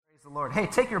Praise the Lord. Hey,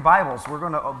 take your Bibles. We're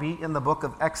going to be in the book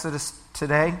of Exodus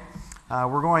today.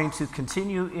 We're going to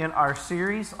continue in our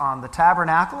series on the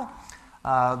tabernacle.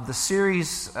 The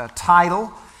series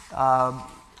title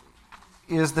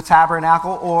is The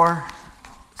Tabernacle, or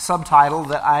subtitle,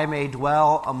 That I May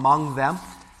Dwell Among Them.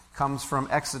 Comes from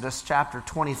Exodus chapter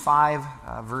 25,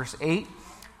 verse 8.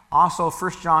 Also,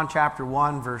 1 John chapter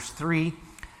 1, verse 3.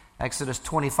 Exodus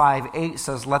 25, 8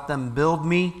 says, "Let them build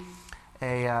me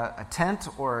a tent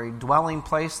or a dwelling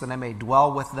place, that I may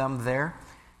dwell with them there."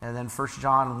 And then 1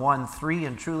 John 1, 3,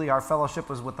 "And truly our fellowship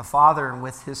was with the Father and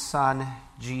with His Son,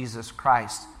 Jesus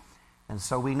Christ." And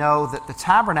so we know that the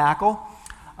tabernacle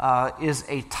is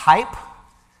a type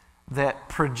that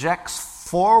projects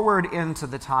forward into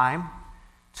the time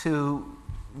to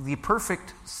the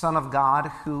perfect Son of God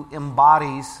who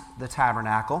embodies the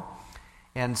tabernacle.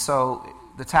 And so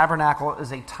the tabernacle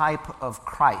is a type of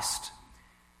Christ.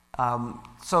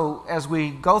 So as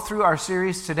we go through our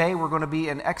series today, we're going to be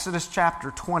in Exodus chapter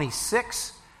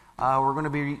 26. We're going to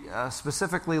be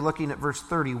specifically looking at verse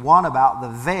 31 about the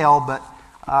veil, but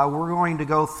we're going to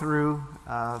go through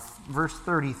verse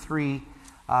 33,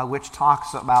 which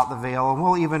talks about the veil. And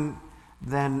we'll even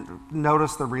then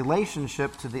notice the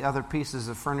relationship to the other pieces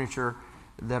of furniture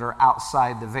that are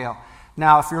outside the veil.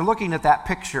 Now, if you're looking at that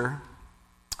picture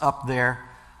up there,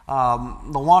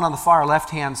 the one on the far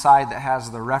left-hand side that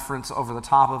has the reference over the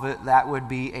top of it, that would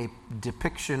be a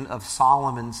depiction of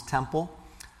Solomon's temple.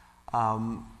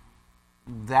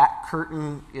 That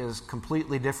curtain is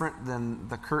completely different than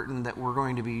the curtain that we're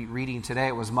going to be reading today.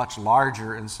 It was much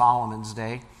larger in Solomon's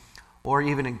day, or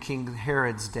even in King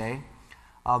Herod's day.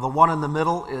 The one in the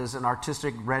middle is an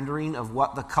artistic rendering of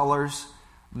what the colors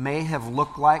may have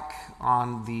looked like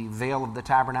on the veil of the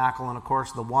tabernacle. And of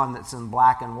course, the one that's in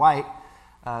black and white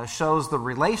shows the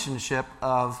relationship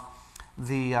of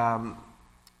the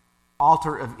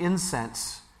altar of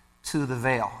incense to the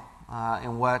veil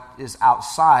and what is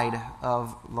outside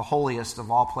of the holiest of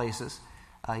all places.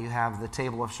 You have the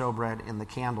table of showbread and the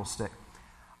candlestick.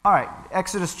 All right,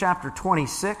 Exodus chapter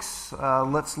 26.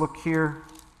 Let's look here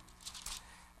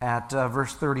at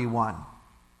verse 31.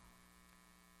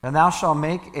 "And thou shalt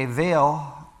make a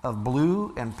veil of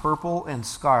blue and purple and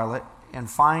scarlet, and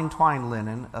fine twined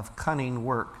linen of cunning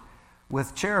work.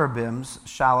 With cherubims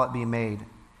shall it be made.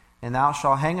 And thou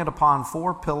shalt hang it upon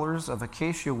 4 pillars of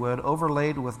acacia wood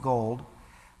overlaid with gold.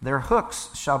 Their hooks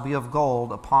shall be of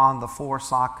gold upon the 4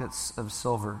 sockets of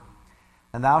silver.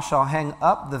 And thou shalt hang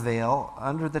up the veil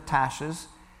under the taches,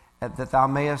 that thou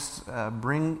mayest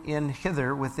bring in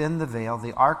hither within the veil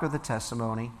the ark of the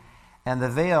testimony. And the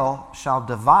veil shall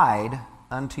divide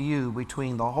unto you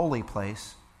between the holy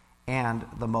place and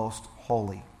the most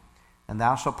holy. And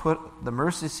thou shalt put the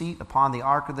mercy seat upon the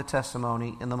ark of the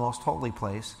testimony in the most holy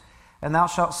place. And thou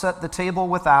shalt set the table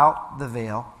without the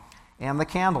veil, and the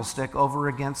candlestick over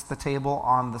against the table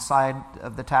on the side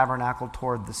of the tabernacle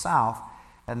toward the south.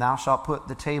 And thou shalt put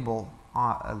the table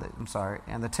on,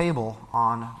 the table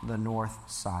on the north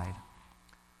side."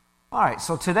 All right,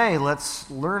 so today let's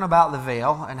learn about the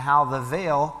veil and how the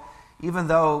veil, even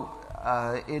though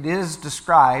it is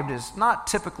described, is not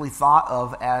typically thought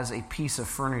of as a piece of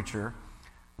furniture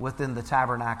within the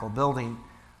tabernacle building,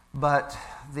 but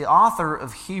the author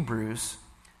of Hebrews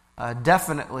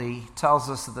definitely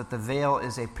tells us that the veil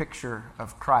is a picture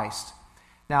of Christ.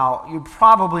 Now, you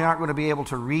probably aren't going to be able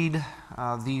to read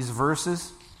these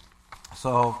verses,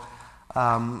 so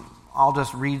I'll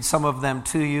just read some of them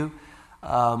to you.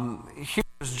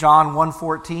 Here's John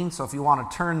 1:14, so if you want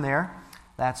to turn there,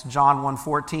 that's John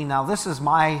 1:14. Now, this is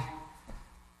my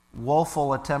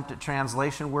woeful attempt at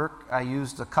translation work. I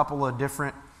used a couple of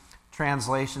different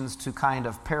translations to kind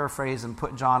of paraphrase and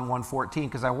put John 1:14,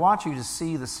 because I want you to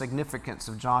see the significance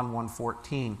of John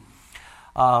 1:14.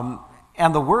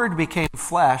 "And the Word became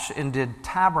flesh and did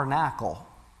tabernacle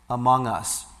among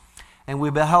us. And we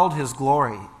beheld His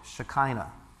glory,"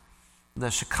 Shekinah.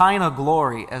 "The Shekinah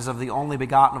glory as of the only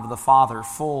begotten of the Father,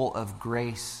 full of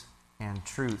grace and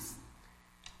truth."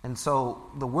 And so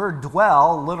the word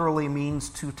dwell literally means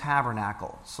to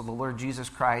tabernacle. So the Lord Jesus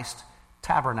Christ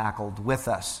tabernacled with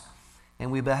us.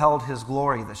 And we beheld His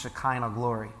glory, the Shekinah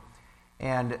glory.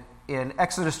 And in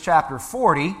Exodus chapter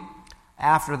 40,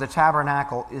 after the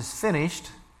tabernacle is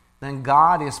finished, then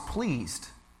God is pleased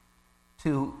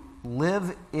to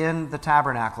live in the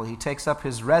tabernacle. He takes up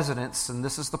His residence, and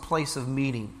this is the place of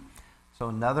meeting. So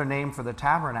another name for the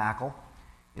tabernacle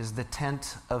is the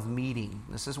tent of meeting.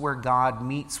 This is where God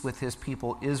meets with His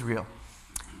people Israel.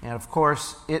 And of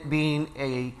course, it being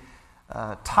a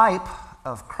type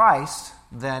of Christ,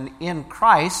 then in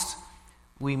Christ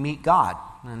we meet God,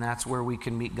 and that's where we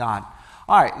can meet God.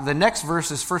 All right, the next verse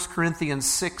is 1 Corinthians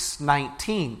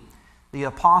 6:19. The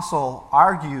apostle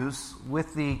argues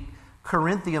with the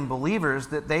Corinthian believers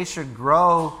that they should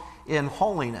grow in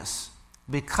holiness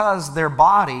because their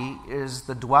body is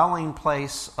the dwelling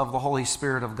place of the Holy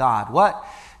Spirit of God. What?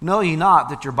 Know ye not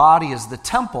that your body is the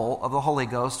temple of the Holy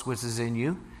Ghost which is in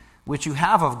you, which you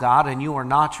have of God, and you are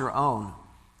not your own?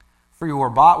 For you were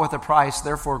bought with a price,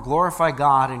 therefore glorify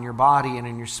God in your body and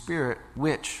in your spirit,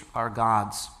 which are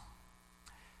God's.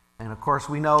 And of course,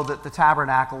 we know that the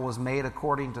tabernacle was made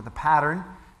according to the pattern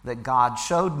that God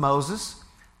showed Moses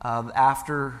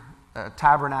after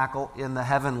tabernacle in the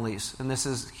heavenlies. And this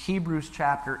is Hebrews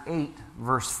chapter 8,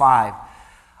 verse 5.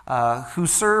 Who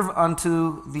serve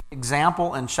unto the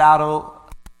example and shadow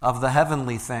of the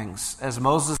heavenly things, as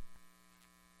Moses.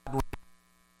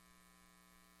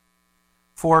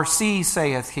 For see,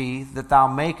 saith he, that thou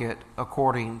make it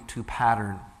according to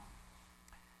pattern.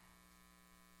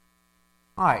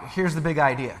 All right, here's the big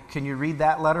idea. Can you read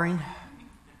that lettering?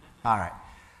 All right.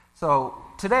 So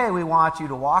today we want you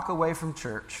to walk away from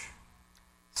church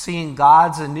seeing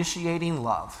God's initiating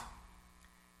love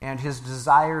and his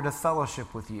desire to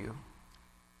fellowship with you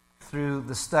through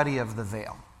the study of the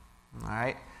veil. All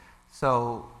right?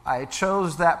 So I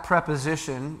chose that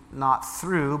preposition, not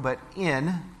through, but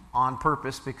in, on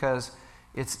purpose, because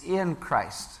it's in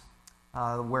Christ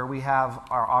where we have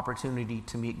our opportunity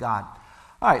to meet God.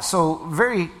 All right, so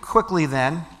very quickly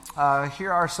then,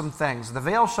 here are some things. The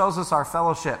veil shows us our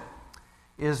fellowship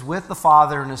is with the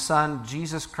Father and His Son,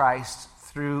 Jesus Christ,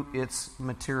 through its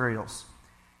materials.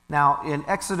 Now, in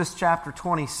Exodus chapter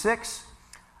 26,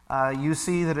 you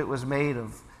see that it was made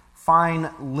of fine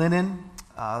linen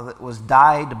that was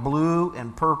dyed blue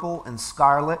and purple and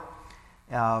scarlet.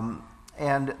 And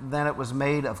then it was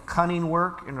made of cunning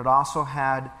work, and it also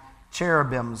had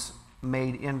cherubims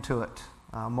made into it,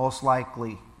 most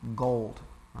likely gold.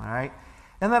 All right?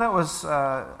 And then it was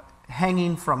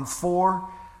hanging from 4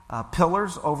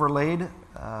 pillars overlaid.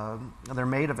 They're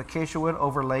made of acacia wood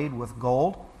overlaid with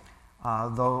gold.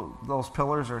 Though those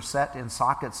pillars are set in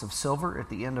sockets of silver at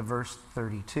the end of verse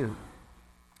 32.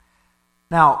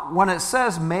 Now, when it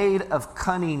says made of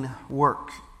cunning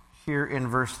work here in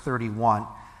verse 31,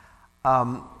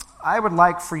 I would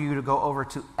like for you to go over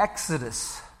to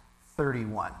Exodus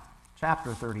 31,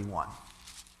 chapter 31.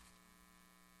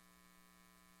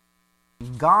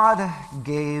 God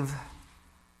gave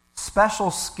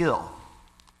special skill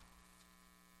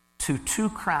to 2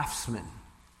 craftsmen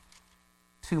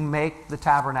to make the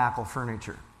tabernacle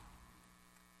furniture.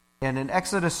 And in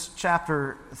Exodus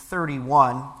chapter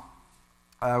 31,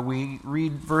 we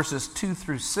read verses 2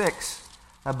 through 6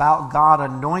 about God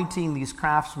anointing these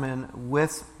craftsmen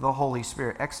with the Holy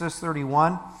Spirit. Exodus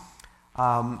 31,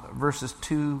 verses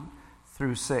 2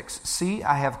 through 6. See,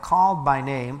 I have called by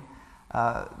name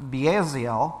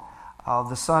Bezalel,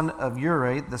 the son of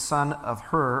Uri, the son of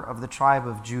Hur, of the tribe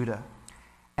of Judah.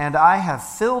 And I have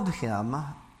filled him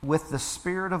with the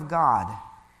Spirit of God,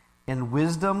 in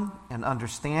wisdom and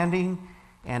understanding,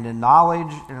 and in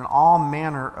knowledge, and in all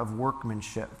manner of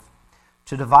workmanship,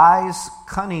 to devise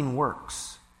cunning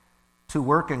works, to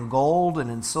work in gold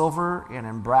and in silver and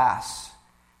in brass,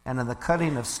 and in the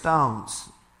cutting of stones,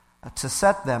 to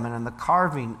set them, and in the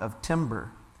carving of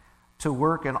timber, to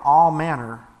work in all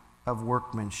manner of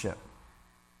workmanship.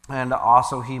 And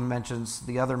also he mentions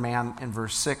the other man in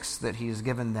verse 6 that he has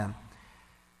given them.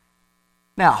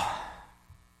 Now,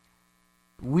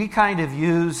 we kind of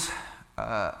use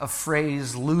a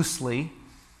phrase loosely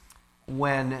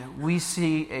when we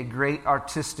see a great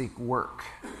artistic work.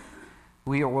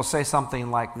 We will say something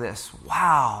like this: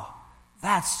 wow,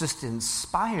 that's just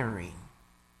inspiring.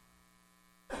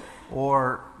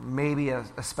 Or maybe a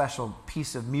special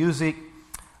piece of music.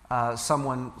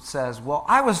 Someone says, well,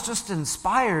 I was just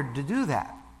inspired to do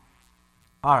that.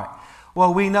 All right.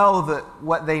 Well, we know that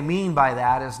what they mean by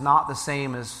that is not the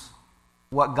same as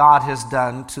what God has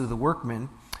done to the workmen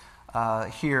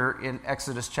here in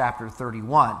Exodus chapter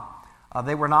 31.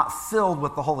 They were not filled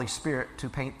with the Holy Spirit to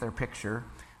paint their picture.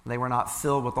 They were not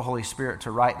filled with the Holy Spirit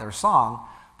to write their song.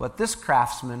 But this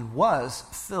craftsman was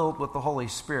filled with the Holy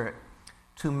Spirit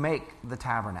to make the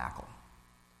tabernacle.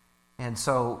 And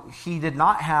so he did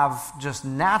not have just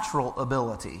natural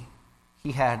ability.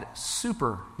 He had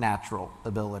supernatural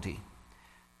ability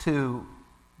to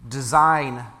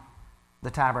design the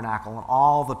tabernacle and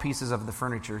all the pieces of the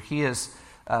furniture. He is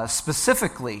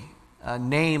specifically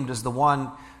named as the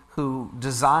one who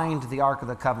designed the Ark of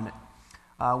the Covenant.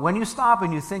 When you stop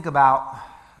and you think about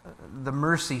the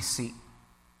mercy seat,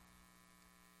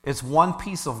 it's one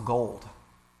piece of gold.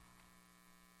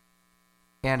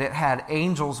 And it had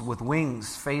angels with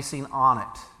wings facing on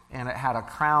it. and it had a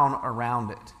crown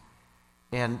around it.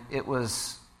 And it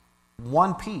was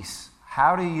one piece.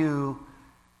 How do you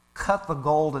cut the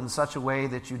gold in such a way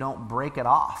that you don't break it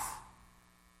off?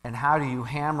 And how do you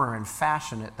hammer and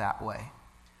fashion it that way?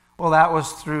 Well, that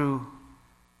was through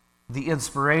the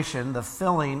inspiration, the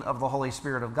filling of the Holy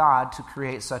Spirit of God to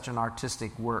create such an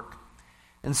artistic work.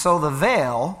 And so the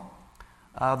veil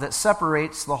that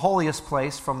separates the holiest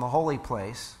place from the holy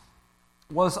place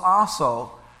was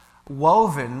also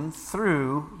woven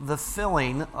through the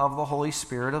filling of the Holy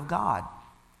Spirit of God.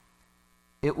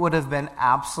 It would have been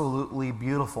absolutely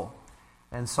beautiful.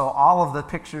 And so all of the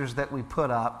pictures that we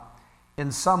put up,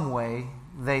 in some way,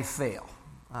 they fail.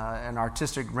 An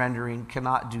artistic rendering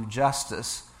cannot do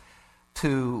justice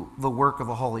to the work of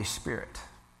the Holy Spirit.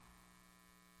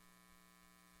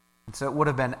 And so it would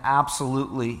have been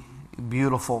absolutely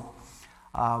beautiful.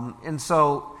 And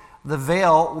so the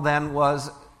veil then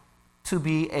was to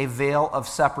be a veil of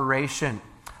separation.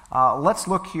 Let's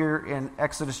look here in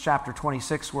Exodus chapter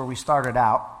 26 where we started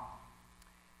out.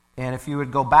 And if you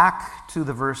would go back to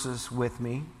the verses with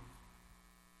me.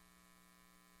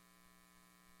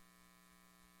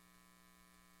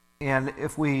 And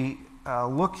if we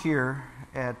look here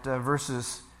at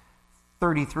verses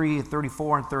 33,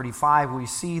 34, and 35, we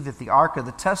see that the Ark of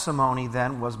the Testimony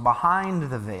then was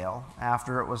behind the veil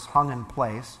after it was hung in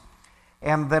place,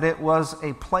 and that it was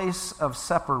a place of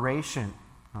separation.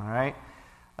 All right?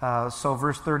 So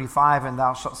verse 35, and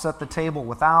thou shalt set the table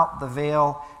without the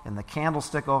veil, and the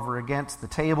candlestick over against the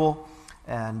table,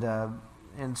 and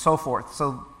so forth.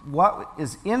 So what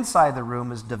is inside the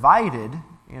room is divided,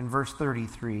 in verse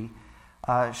 33,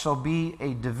 shall be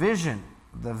a division.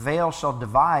 The veil shall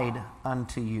divide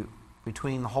unto you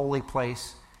between the holy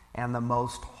place and the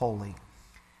most holy.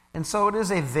 And so it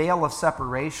is a veil of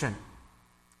separation.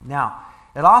 Now,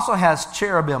 it also has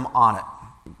cherubim on it.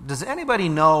 Does anybody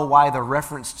know why the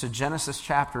reference to Genesis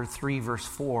chapter 3, verse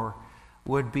 4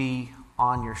 would be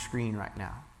on your screen right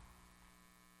now?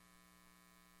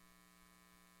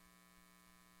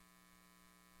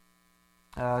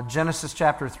 Genesis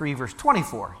chapter 3, verse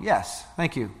 24. Yes,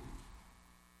 thank you.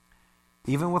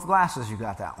 Even with glasses, you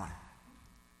got that one.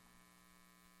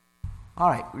 All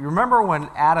right, remember when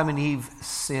Adam and Eve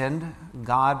sinned,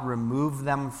 God removed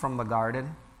them from the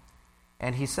garden,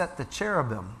 and he set the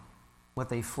cherubim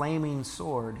with a flaming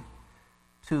sword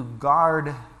to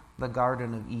guard the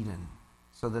Garden of Eden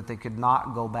so that they could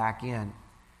not go back in.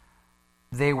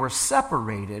 They were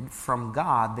separated from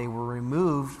God. They were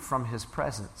removed from his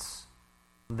presence.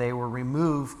 They were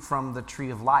removed from the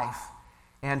tree of life.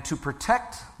 And to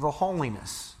protect the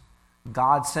holiness,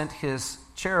 God sent his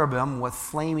cherubim with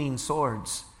flaming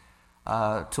swords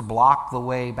to block the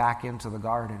way back into the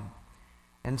garden.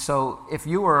 And so if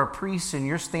you are a priest and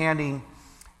you're standing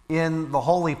in the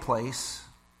holy place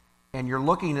and you're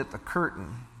looking at the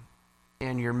curtain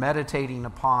and you're meditating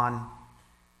upon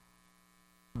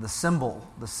the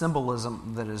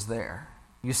symbolism that is there,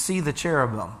 you see the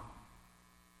cherubim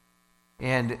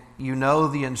and you know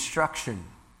the instruction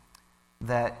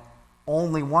that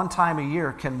only one time a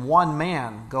year can one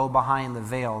man go behind the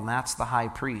veil, and that's the high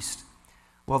priest.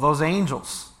 Well, those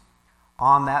angels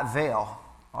on that veil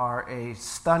are a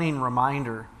stunning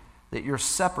reminder that you're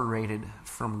separated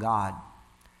from God.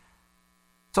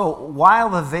 So while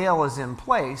the veil is in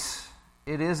place,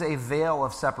 it is a veil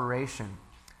of separation.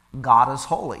 God is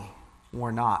holy,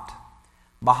 we're not.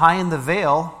 Behind the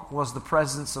veil was the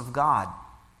presence of God.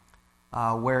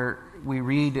 Where we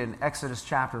read in Exodus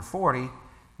chapter 40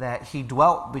 that he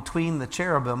dwelt between the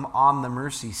cherubim on the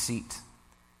mercy seat.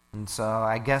 And so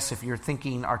I guess if you're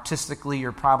thinking artistically,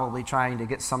 you're probably trying to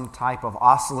get some type of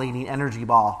oscillating energy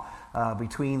ball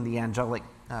between the angelic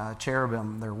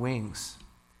cherubim, their wings.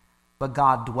 But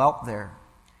God dwelt there,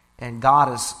 and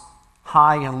God is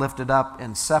high and lifted up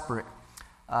and separate.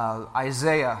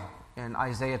 Isaiah, in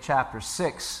Isaiah chapter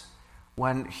 6,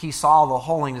 when he saw the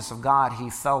holiness of God, he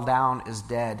fell down as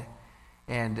dead.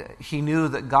 And he knew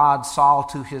that God saw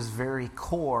to his very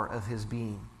core of his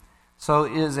being. So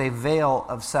it is a veil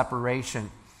of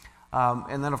separation.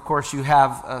 And then, of course, you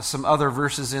have some other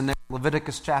verses in there.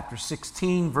 Leviticus chapter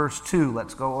 16, verse 2.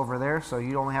 Let's go over there. So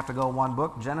you only have to go one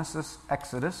book. Genesis,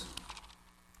 Exodus,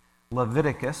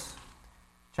 Leviticus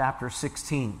chapter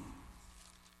 16.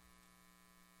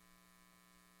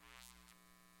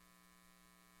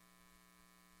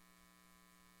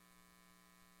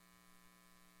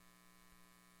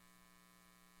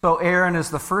 So Aaron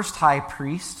is the first high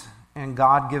priest, and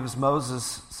God gives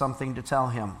Moses something to tell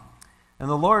him. And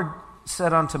the Lord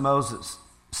said unto Moses,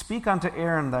 Speak unto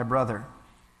Aaron thy brother,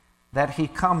 that he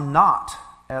come not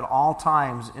at all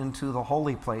times into the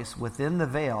holy place within the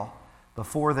veil,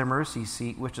 before the mercy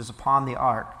seat which is upon the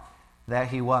ark, that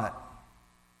he what?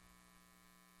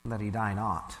 That he die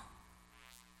not.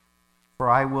 For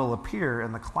I will appear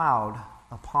in the cloud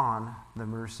upon the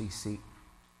mercy seat.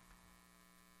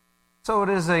 So it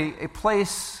is a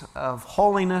place of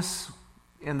holiness,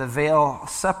 and the veil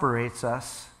separates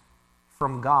us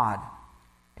from God.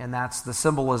 And that's the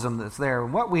symbolism that's there.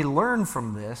 And what we learn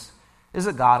from this is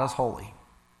that God is holy.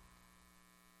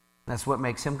 That's what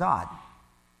makes him God.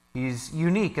 He's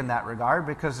unique in that regard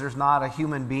because there's not a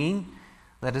human being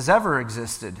that has ever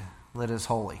existed that is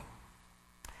holy.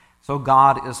 So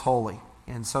God is holy.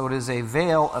 And so it is a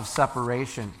veil of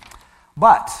separation.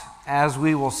 But, as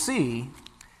we will see,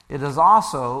 it is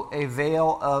also a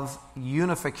veil of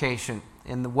unification.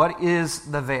 And what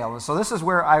is the veil? And so this is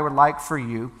where I would like for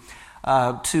you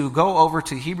to go over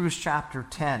to Hebrews chapter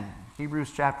 10.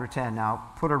 Hebrews chapter 10.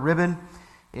 Now, put a ribbon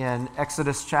in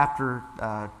Exodus chapter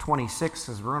 26,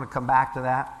 as we're going to come back to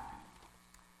that.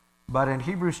 But in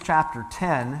Hebrews chapter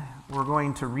 10, we're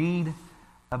going to read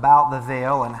about the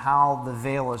veil and how the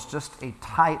veil is just a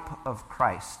type of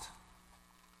Christ.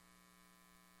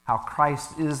 How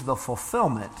Christ is the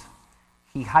fulfillment.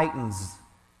 He heightens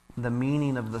the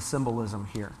meaning of the symbolism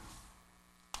here.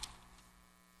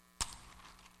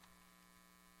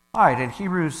 All right, in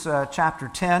Hebrews chapter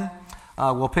 10,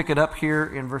 we'll pick it up here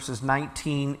in verses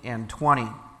 19 and 20.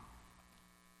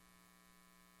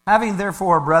 Having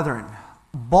therefore, brethren,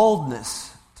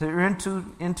 boldness to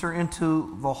enter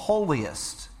into the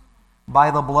holiest by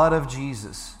the blood of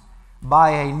Jesus,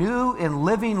 by a new and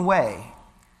living way,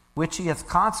 which he hath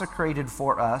consecrated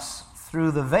for us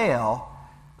through the veil,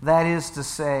 that is to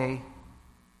say,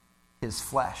 his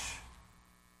flesh.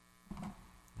 All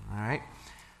right.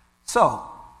 So,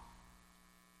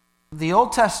 the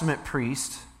Old Testament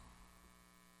priest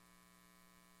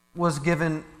was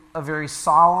given a very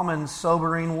solemn and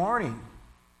sobering warning.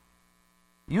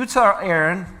 You tell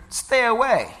Aaron, stay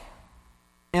away,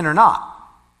 enter not,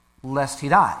 lest he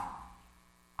die.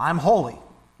 I'm holy.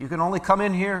 You can only come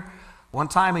in here one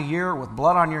time a year with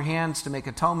blood on your hands to make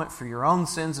atonement for your own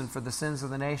sins and for the sins of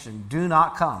the nation. Do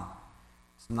not come.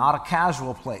 It's not a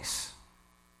casual place.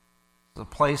 It's a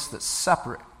place that's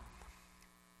separate.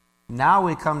 Now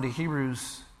we come to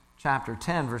Hebrews chapter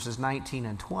 10, verses 19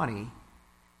 and 20,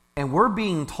 and we're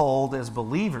being told as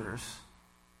believers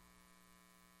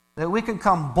that we can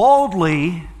come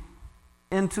boldly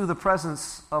into the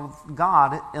presence of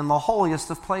God in the holiest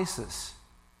of places.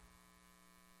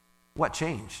 What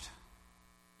changed?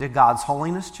 Did God's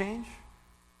holiness change?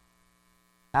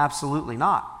 Absolutely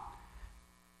not.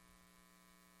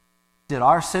 Did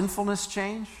our sinfulness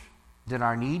change? Did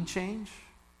our need change?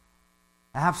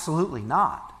 Absolutely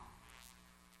not.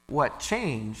 What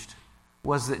changed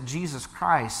was that Jesus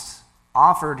Christ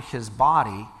offered his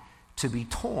body to be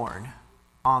torn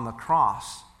on the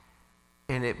cross,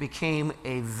 and it became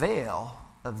a veil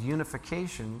of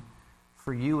unification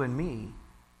for you and me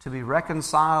to be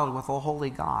reconciled with a holy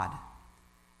God,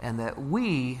 and that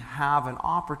we have an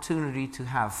opportunity to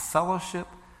have fellowship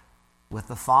with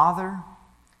the Father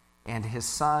and his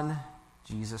Son,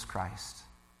 Jesus Christ.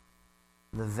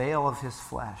 The veil of his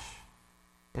flesh.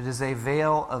 It is a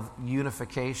veil of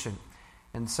unification.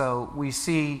 And so we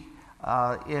see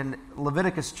in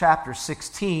Leviticus chapter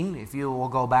 16, if you will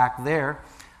go back there,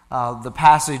 the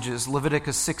passage is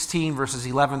Leviticus 16, verses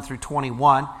 11 through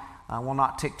 21. I will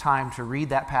not take time to read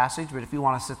that passage, but if you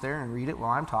want to sit there and read it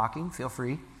while I'm talking, feel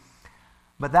free.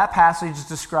 But that passage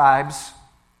describes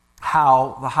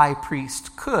how the high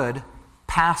priest could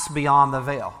pass beyond the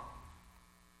veil.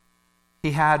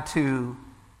 He had to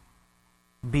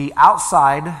be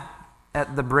outside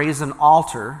at the brazen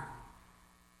altar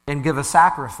and give a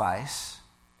sacrifice,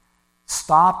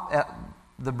 stop at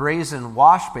the brazen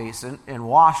wash basin and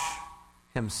wash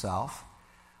himself,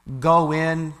 go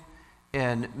in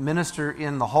and minister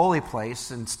in the holy place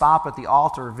and stop at the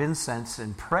altar of incense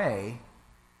and pray,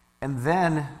 and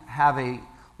then have a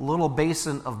little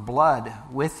basin of blood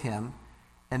with him,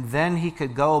 and then he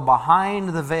could go behind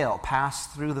the veil, pass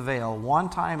through the veil one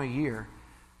time a year,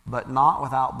 but not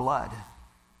without blood.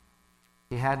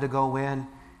 He had to go in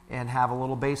and have a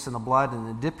little basin of blood and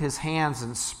then dip his hands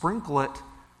and sprinkle it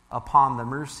upon the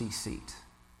mercy seat.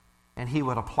 And he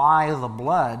would apply the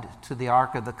blood to the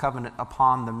Ark of the Covenant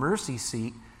upon the mercy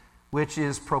seat, which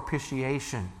is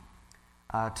propitiation,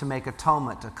 to make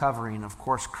atonement, a covering. Of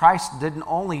course, Christ didn't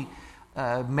only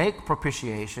make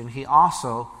propitiation, he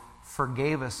also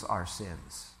forgave us our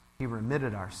sins. He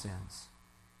remitted our sins.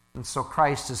 And so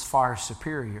Christ is far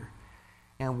superior.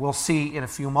 And we'll see in a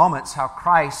few moments how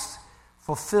Christ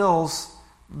fulfills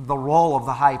the role of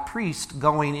the high priest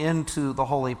going into the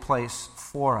holy place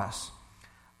for us.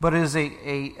 but is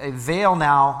a veil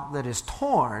now that is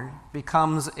torn,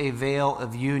 becomes a veil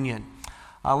of union.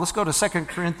 Let's go to 2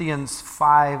 Corinthians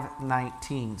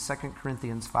 5:19. 2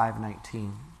 Corinthians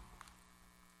 5:19.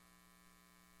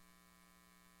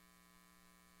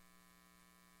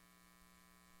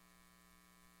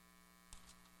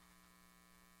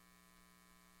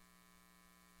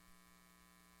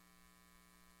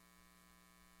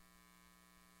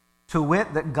 To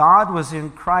wit, that God was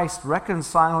in Christ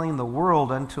reconciling the world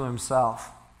unto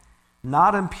himself,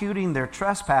 not imputing their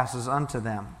trespasses unto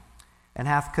them, and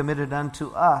hath committed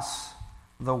unto us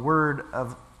the word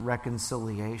of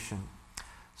reconciliation.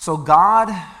 So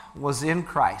God was in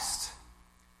Christ,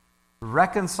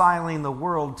 reconciling the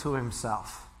world to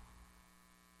himself,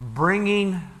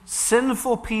 bringing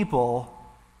sinful people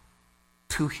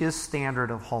to his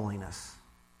standard of holiness.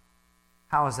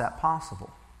 How is that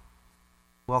possible?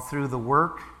 Well, through the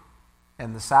work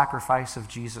and the sacrifice of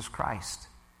Jesus Christ.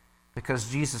 Because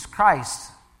Jesus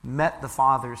Christ met the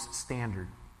Father's standard.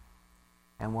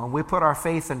 And when we put our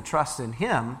faith and trust in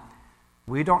him,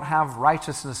 we don't have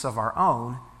righteousness of our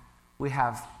own. We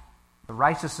have the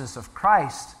righteousness of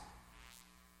Christ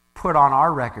put on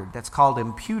our record. That's called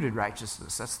imputed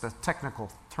righteousness. That's the technical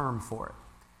term for it.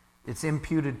 It's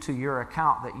imputed to your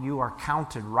account that you are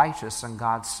counted righteous in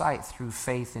God's sight through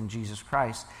faith in Jesus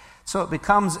Christ. So it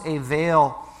becomes a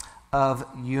veil of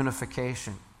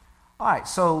unification. All right,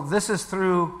 so this is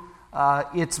through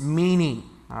its meaning,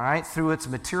 all right, through its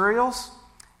materials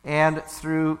and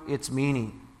through its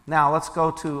meaning. Now, let's go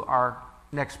to our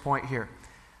next point here.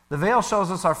 The veil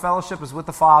shows us our fellowship is with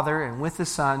the Father and with His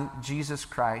Son, Jesus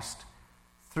Christ,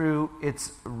 through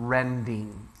its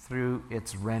rending,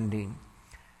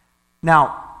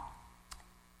 Now,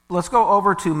 let's go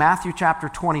over to Matthew chapter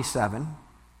 27.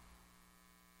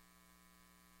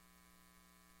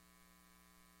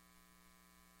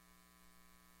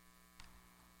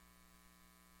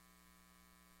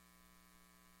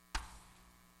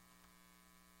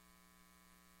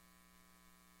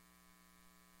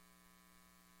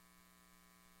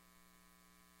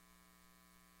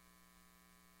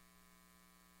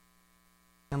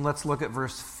 And let's look at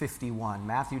verse 51,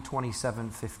 Matthew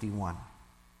 27:51.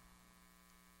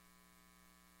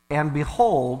 And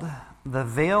behold, the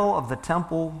veil of the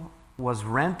temple was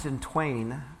rent in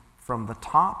twain from the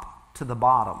top to the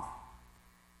bottom,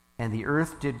 and the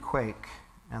earth did quake,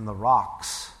 and the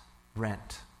rocks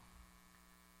rent.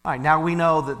 All right, now we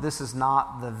know that this is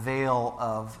not the veil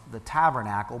of the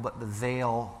tabernacle, but the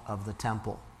veil of the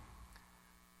temple.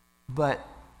 But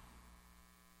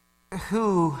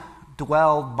who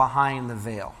dwelled behind the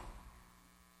veil?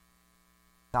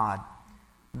 God.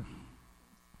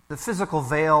 The physical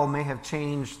veil may have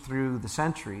changed through the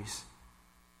centuries,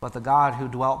 but the God who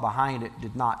dwelt behind it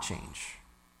did not change.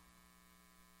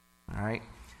 All right?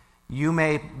 You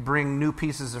may bring new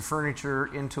pieces of furniture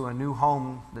into a new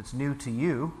home that's new to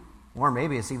you, or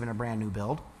maybe it's even a brand new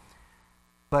build,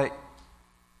 but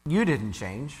you didn't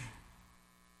change.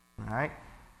 All right?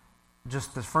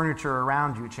 Just the furniture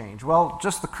around you changed. Well,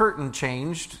 just the curtain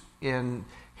changed in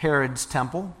Herod's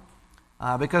temple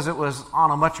because it was on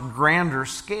a much grander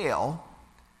scale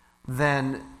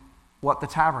than what the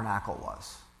tabernacle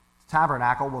was. The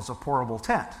tabernacle was a portable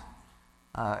tent.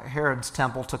 Herod's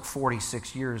temple took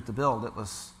 46 years to build. It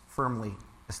was firmly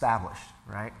established,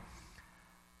 right?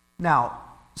 Now,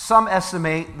 some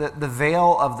estimate that the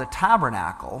veil of the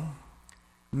tabernacle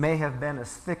may have been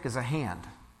as thick as a hand.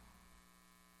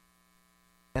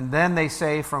 And then they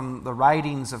say from the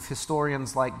writings of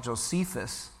historians like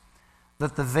Josephus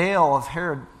that the veil of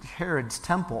Herod's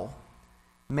temple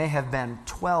may have been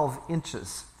 12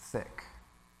 inches thick.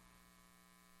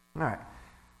 All right.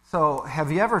 So have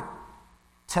you ever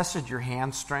tested your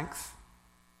hand strength?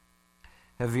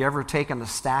 Have you ever taken a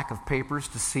stack of papers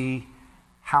to see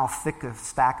how thick a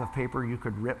stack of paper you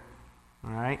could rip?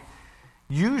 All right.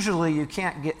 Usually you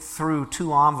can't get through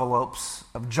 2 envelopes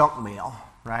of junk mail,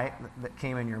 right, that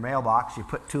came in your mailbox. You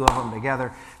put 2 of them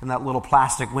together, and that little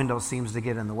plastic window seems to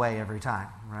get in the way every time,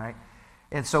 right?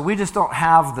 And so we just don't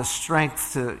have the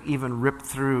strength to even rip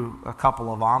through a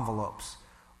couple of envelopes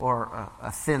or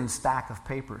a thin stack of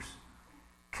papers.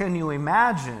 Can you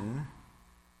imagine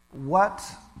what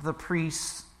the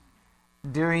priests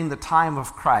during the time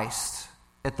of Christ,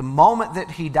 at the moment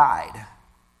that he died,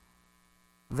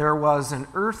 there was an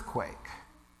earthquake,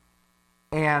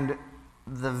 and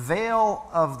the veil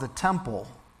of the temple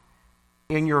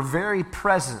in your very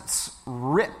presence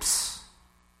rips.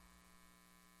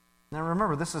 Now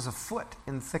remember, this is a foot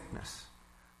in thickness.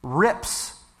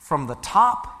 Rips from the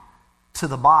top to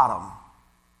the bottom,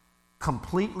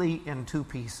 completely in 2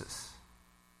 pieces.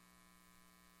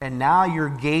 and now you're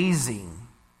gazing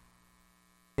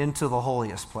into the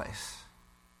holiest place.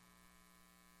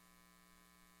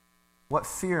 What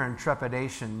fear and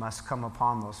trepidation must come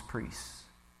upon those priests?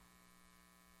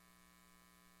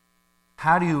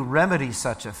 How do you remedy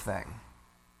such a thing?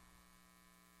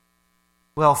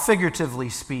 Well, figuratively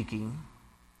speaking,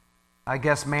 I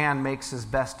guess man makes his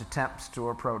best attempts to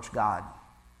approach God.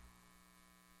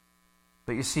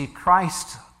 But you see,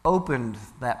 Christ opened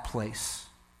that place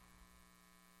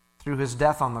through his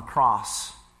death on the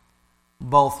cross,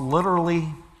 both literally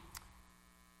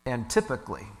and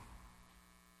typically,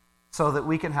 so that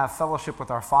we can have fellowship with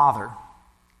our Father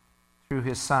through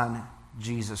his Son,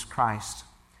 Jesus Christ.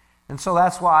 And so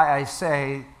that's why I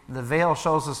say the veil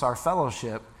shows us our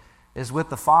fellowship is with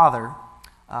the Father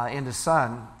and his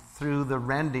Son through the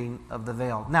rending of the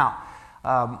veil. Now,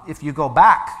 if you go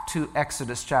back to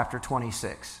Exodus chapter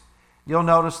 26, you'll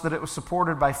notice that it was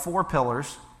supported by 4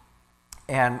 pillars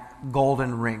and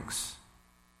golden rings.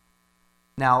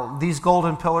 Now, these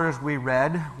golden pillars we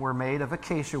read were made of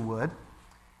acacia wood,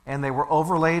 and they were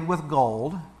overlaid with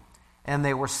gold, and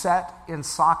they were set in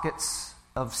sockets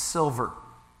of silver.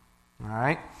 All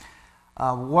right?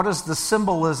 What is the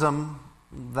symbolism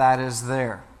that is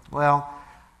there? Well,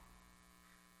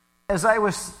 as I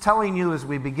was telling you as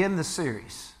we begin the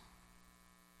series,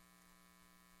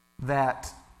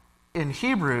 that in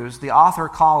Hebrews, the author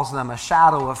calls them a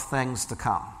shadow of things to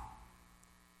come.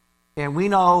 And we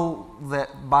know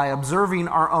that by observing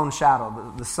our own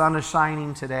shadow, the sun is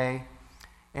shining today,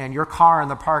 and your car in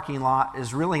the parking lot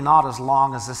is really not as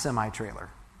long as a semi-trailer,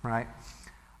 right?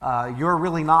 You're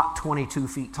really not 22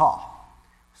 feet tall.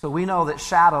 So we know that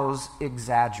shadows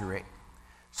exaggerate.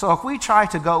 So if we try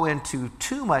to go into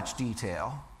too much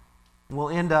detail, we'll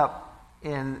end up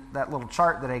in that little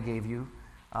chart that I gave you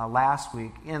last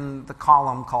week in the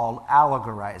column called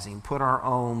allegorizing, put our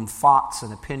own thoughts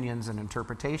and opinions and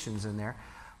interpretations in there.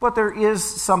 But there is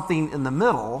something in the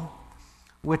middle,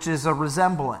 which is a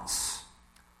resemblance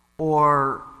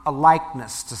or a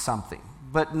likeness to something,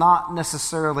 but not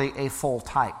necessarily a full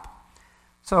type.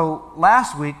 So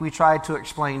last week we tried to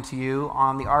explain to you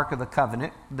on the Ark of the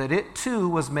Covenant that it too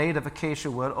was made of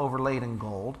acacia wood overlaid in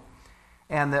gold,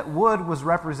 and that wood was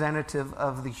representative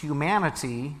of the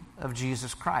humanity of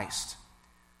Jesus Christ,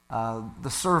 the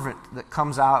servant that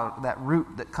comes out, that root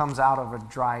that comes out of a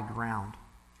dry ground.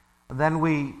 Then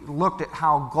we looked at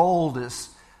how gold is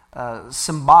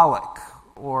symbolic,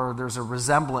 or there's a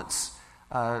resemblance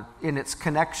in its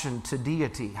connection to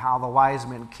deity, how the wise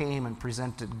men came and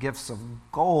presented gifts of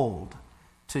gold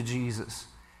to Jesus,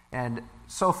 and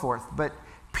so forth. But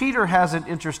Peter has an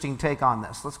interesting take on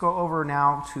this. Let's go over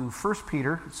now to 1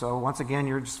 Peter. So once again,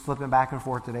 you're just flipping back and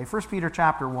forth today. 1 Peter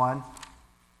chapter 1,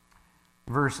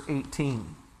 verse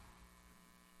 18.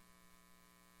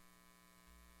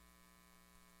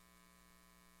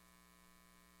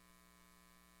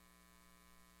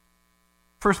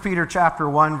 First Peter chapter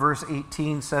 1, verse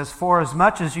 18 says, "For as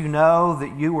much as you know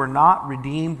that you were not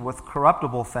redeemed with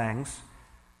corruptible things,"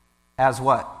 as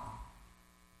what?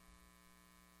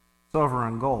 Silver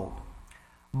and gold,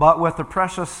 "but with the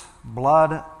precious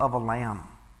blood of a lamb,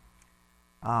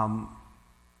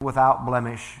 without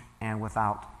blemish and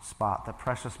without spot," the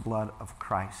precious blood of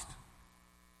Christ.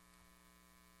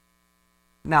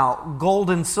 Now, gold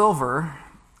and silver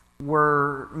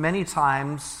were many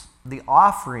times the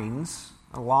offerings,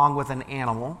 along with an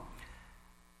animal,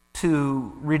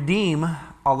 to redeem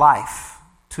a life,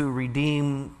 to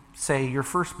redeem, say, your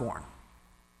firstborn.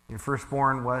 Your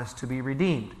firstborn was to be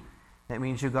redeemed. That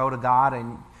means you go to God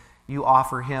and you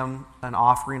offer him an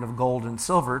offering of gold and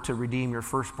silver to redeem your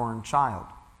firstborn child.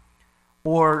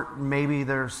 Or maybe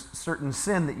there's certain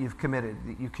sin that you've committed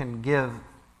that you can give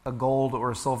a gold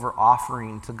or a silver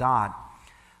offering to God.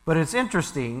 But it's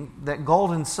interesting that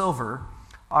gold and silver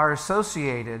are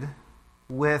associated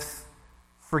with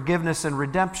forgiveness and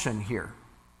redemption here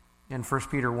in 1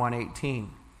 Peter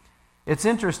 1:18. It's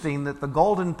interesting that the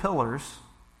golden pillars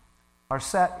are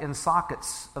set in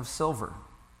sockets of silver.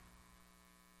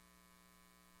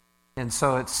 And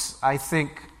so it's, I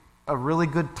think, a really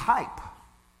good type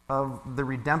of the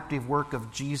redemptive work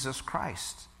of Jesus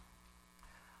Christ.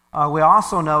 We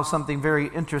also know something very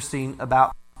interesting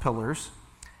about pillars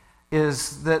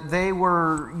is that they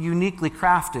were uniquely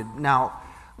crafted. Now,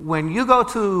 when you go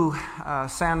to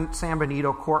San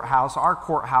Benito Courthouse, our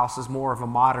courthouse is more of a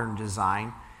modern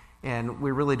design, and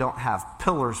we really don't have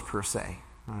pillars per se,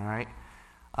 all right?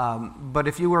 But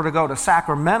if you were to go to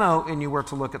Sacramento and you were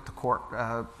to look at the court,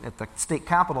 at the state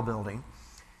capitol building,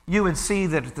 you would see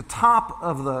that at the top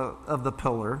of the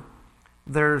pillar,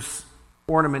 there's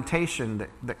ornamentation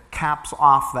that caps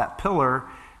off that pillar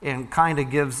and kind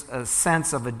of gives a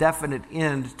sense of a definite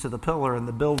end to the pillar, and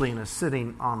the building is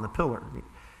sitting on the pillar.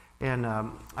 And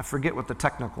I forget what the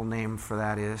technical name for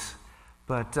that is,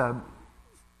 but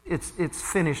it's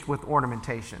finished with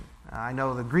ornamentation. I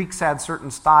know the Greeks had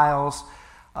certain styles,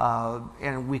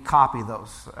 and we copy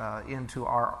those into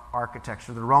our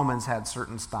architecture. The Romans had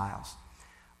certain styles.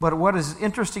 But what is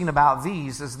interesting about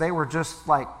these is they were just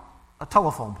like a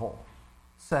telephone pole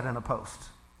set in a post.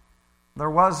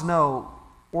 There was no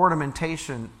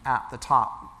ornamentation at the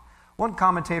top. One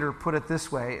commentator put it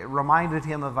this way: it reminded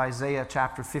him of Isaiah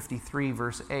chapter 53,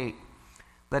 verse 8,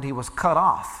 that he was cut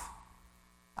off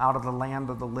out of the land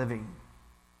of the living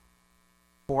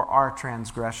for our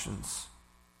transgressions.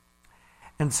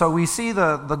 And so we see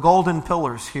the golden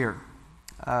pillars here,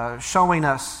 showing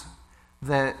us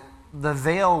that the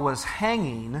veil was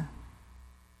hanging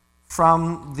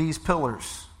from these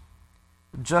pillars,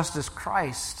 just as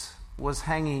Christ was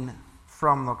hanging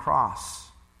from the cross.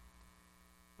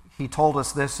 He told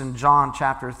us this in John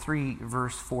chapter 3,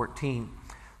 verse 14.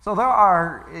 So there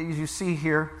are, as you see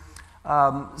here,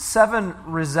 7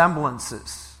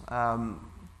 resemblances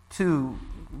to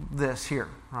this here,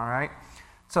 all right?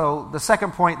 So the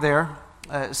second point there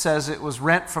says it was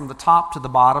rent from the top to the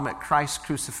bottom at Christ's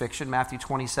crucifixion, Matthew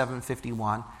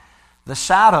 27:51. The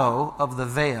shadow of the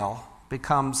veil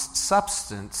becomes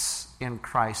substance in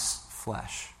Christ's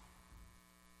flesh.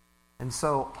 And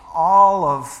so all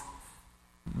of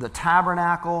the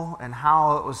tabernacle and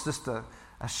how it was just a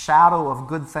shadow of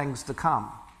good things to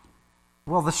come.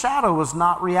 Well, the shadow was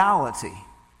not reality.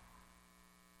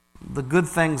 The good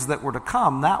things that were to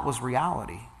come, that was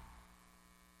reality.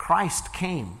 Christ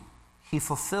came. He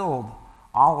fulfilled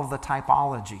all of the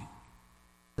typology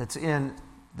that's in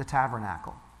the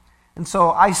tabernacle. And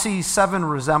so I see 7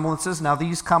 resemblances. Now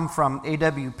these come from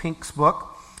A.W. Pink's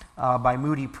book by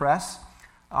Moody Press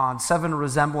on 7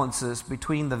 resemblances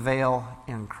between the veil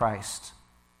and Christ.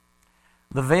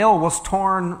 The veil was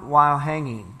torn while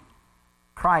hanging.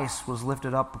 Christ was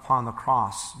lifted up upon the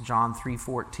cross. John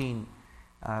 3:14.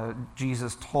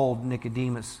 Jesus told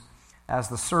Nicodemus, as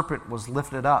the serpent was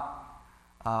lifted up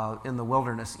in the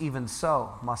wilderness, even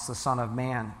so must the Son of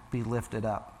Man be lifted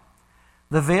up.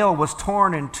 The veil was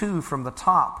torn in two from the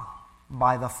top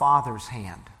by the Father's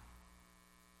hand.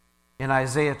 In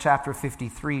Isaiah chapter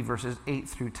 53, verses 8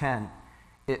 through 10,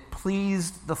 it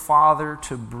pleased the Father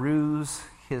to bruise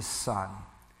his Son,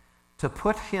 to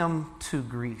put him to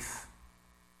grief.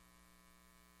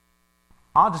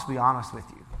 I'll just be honest with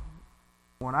you.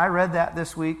 When I read that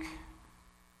this week,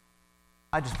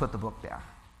 I just put the book down.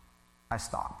 I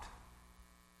stopped.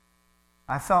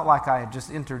 I felt like I had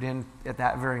just entered in at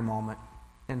that very moment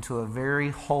into a very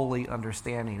holy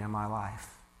understanding in my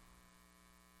life.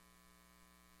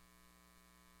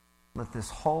 That this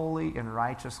holy and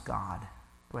righteous God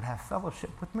would have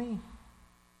fellowship with me.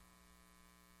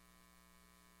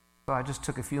 So I just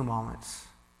took a few moments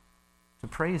to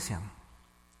praise him,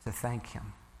 to thank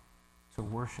him, to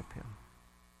worship him.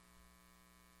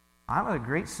 I'm a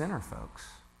great sinner, folks.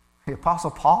 The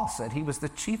Apostle Paul said he was the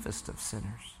chiefest of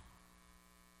sinners.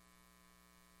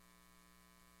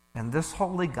 And this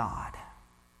holy God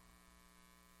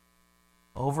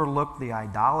overlooked the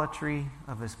idolatry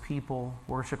of his people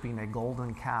worshiping a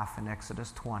golden calf in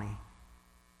Exodus 20.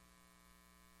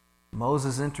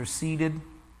 Moses interceded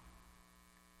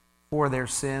for their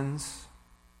sins.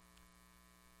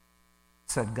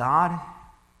 Said, God,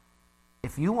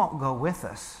 if you won't go with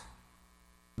us,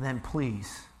 then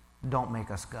please don't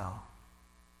make us go.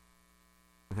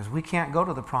 Because we can't go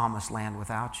to the promised land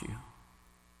without you.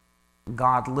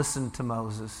 God listened to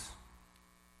Moses,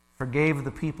 forgave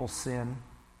the people's sin,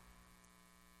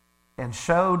 and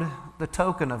showed the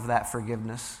token of that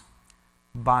forgiveness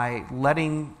by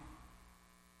letting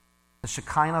the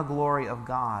Shekinah glory of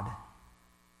God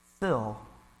fill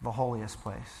the holiest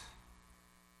place,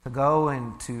 to go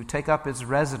and to take up its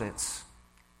residence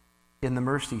in the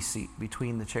mercy seat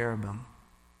between the cherubim.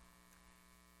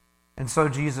 And so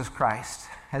Jesus Christ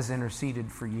has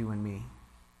interceded for you and me.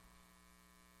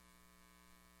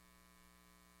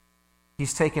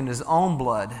 He's taken his own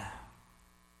blood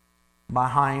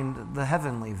behind the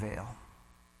heavenly veil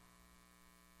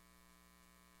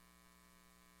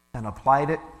and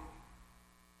applied it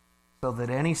so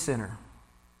that any sinner,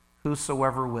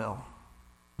 whosoever will,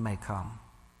 may come.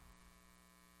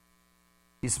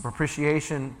 He's the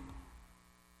propitiation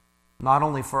not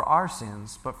only for our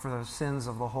sins, but for the sins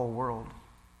of the whole world.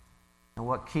 And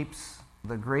what keeps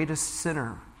the greatest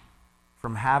sinner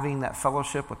from having that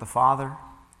fellowship with the Father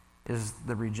is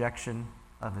the rejection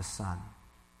of his Son.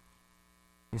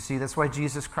 You see, that's why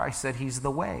Jesus Christ said he's the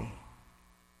way,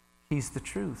 he's the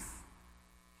truth,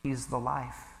 He's the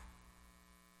life.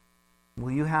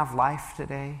 Will you have life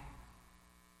today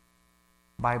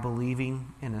by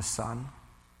believing in His Son?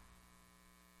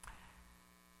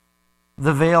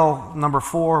 The veil, number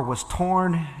 4, was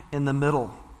torn in the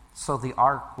middle, so the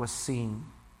ark was seen.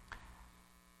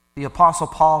 The Apostle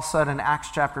Paul said in Acts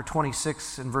chapter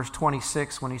 26 and verse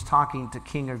 26, when he's talking to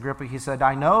King Agrippa, he said,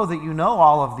 "I know that you know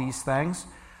all of these things,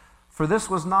 for this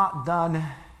was not done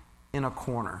in a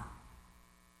corner."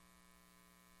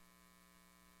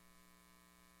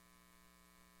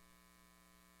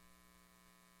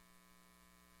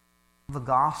 The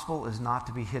gospel is not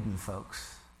to be hidden,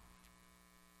 folks.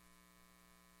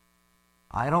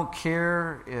 I don't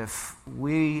care if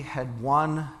we had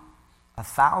won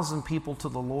 1,000 people to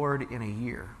the Lord in a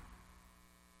year.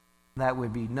 That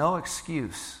would be no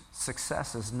excuse.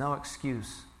 Success is no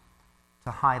excuse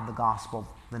to hide the gospel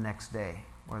the next day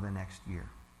or the next year.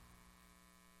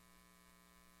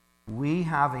 We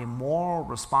have a moral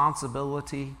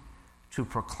responsibility to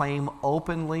proclaim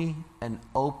openly an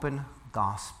open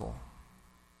gospel.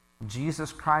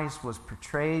 Jesus Christ was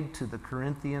portrayed to the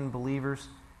Corinthian believers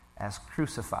as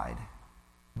crucified,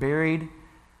 buried,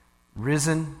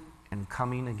 risen, and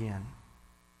coming again.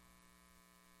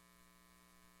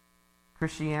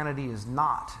 Christianity is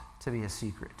not to be a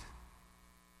secret.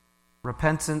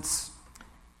 Repentance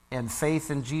and faith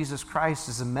in Jesus Christ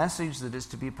is a message that is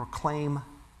to be proclaimed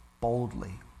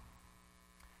boldly.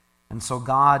 And so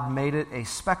God made it a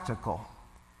spectacle,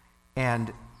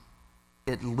 and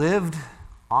it lived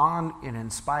on in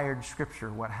inspired Scripture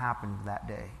what happened that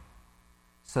day,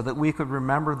 so that we could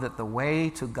remember that the way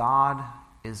to God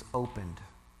is opened.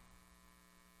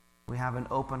 We have an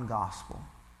open gospel.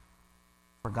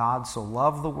 For God so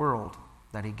loved the world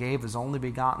that He gave His only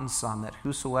begotten Son, that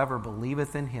whosoever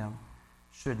believeth in Him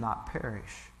should not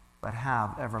perish, but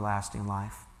have everlasting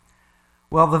life.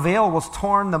 Well, the veil was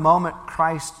torn the moment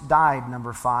Christ died,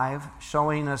 number 5,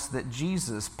 showing us that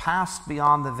Jesus passed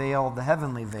beyond the veil, the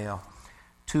heavenly veil,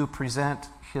 to present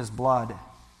His blood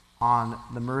on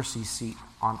the mercy seat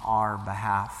on our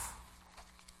behalf.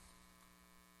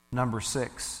 Number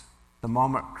 6, the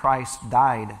moment Christ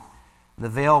died, the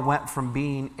veil went from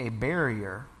being a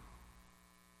barrier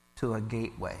to a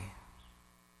gateway.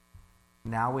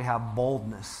 Now we have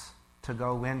boldness to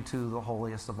go into the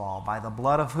holiest of all. By the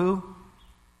blood of who?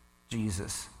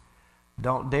 Jesus.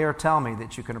 Don't dare tell me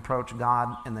that you can approach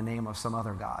God in the name of some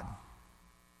other God.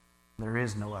 There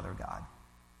is no other God.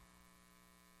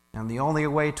 And the only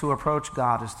way to approach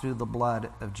God is through the blood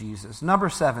of Jesus. Number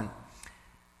 7,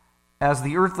 as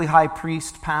the earthly high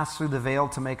priest passed through the veil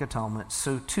to make atonement,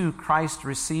 so too Christ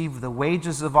received the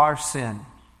wages of our sin,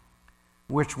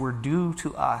 which were due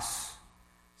to us,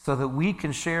 so that we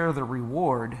can share the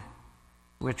reward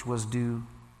which was due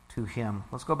to Him.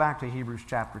 Let's go back to Hebrews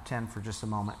chapter 10 for just a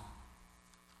moment.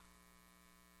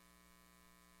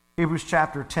 Hebrews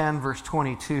chapter 10, verse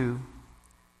 22,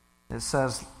 it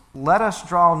says, "Let us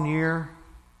draw near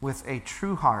with a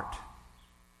true heart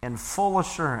and full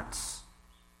assurance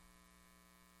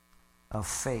of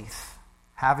faith,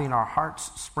 having our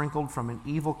hearts sprinkled from an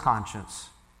evil conscience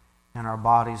and our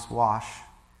bodies washed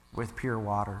with pure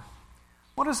water."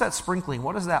 What is that sprinkling?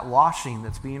 What is that washing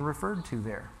that's being referred to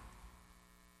there?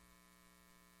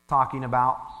 Talking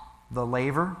about the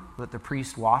laver that the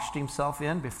priest washed himself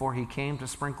in before he came to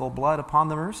sprinkle blood upon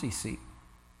the mercy seat.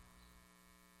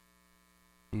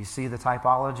 Do you see the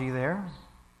typology there?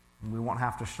 We won't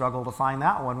have to struggle to find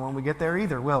that one when we get there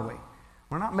either, will we?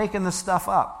 We're not making this stuff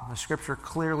up. The Scripture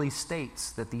clearly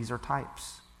states that these are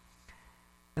types.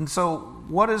 And so,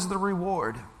 what is the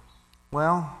reward?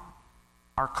 Well,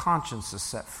 our conscience is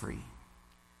set free.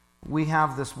 We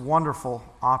have this wonderful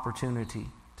opportunity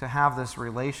to have this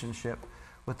relationship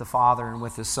with the Father and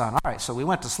with His Son. All right, so we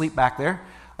went to sleep back there.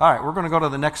 All right, we're going to go to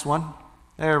the next one.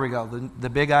 There we go, the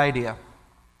big idea.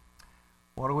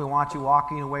 What do we want you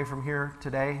walking away from here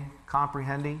today,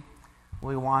 comprehending?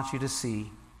 We want you to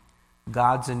see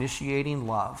God's initiating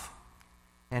love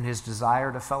and His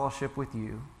desire to fellowship with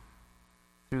you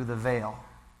through the veil,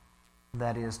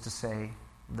 that is to say,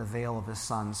 the veil of His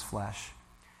Son's flesh.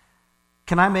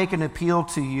 Can I make an appeal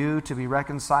to you to be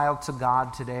reconciled to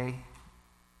God today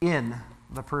in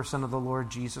the person of the Lord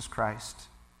Jesus Christ?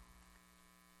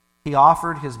 He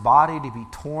offered His body to be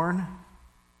torn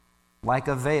like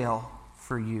a veil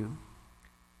for you.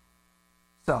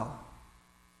 So,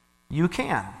 you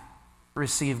can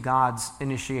receive God's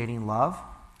initiating love,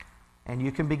 and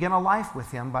you can begin a life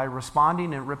with Him by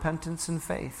responding in repentance and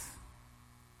faith.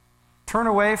 Turn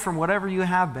away from whatever you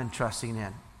have been trusting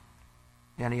in.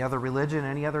 Any other religion,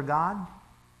 any other God?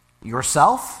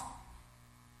 Yourself?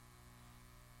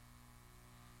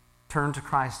 Turn to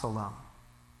Christ alone.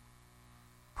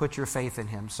 Put your faith in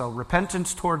him. So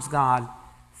repentance towards God,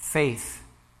 faith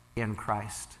in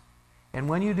Christ. And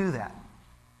when you do that,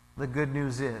 the good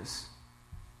news is,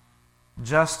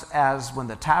 just as when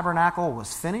the tabernacle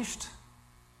was finished,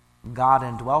 God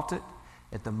indwelt it,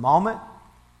 at the moment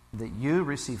that you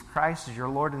receive Christ as your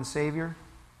Lord and Savior,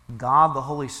 God, the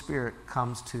Holy Spirit,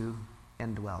 comes to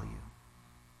indwell you.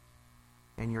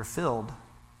 And you're filled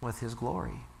with his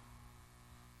glory.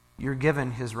 You're given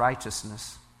his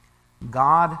righteousness.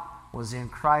 God was in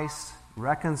Christ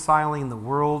reconciling the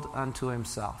world unto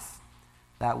himself.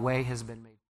 That way has been made.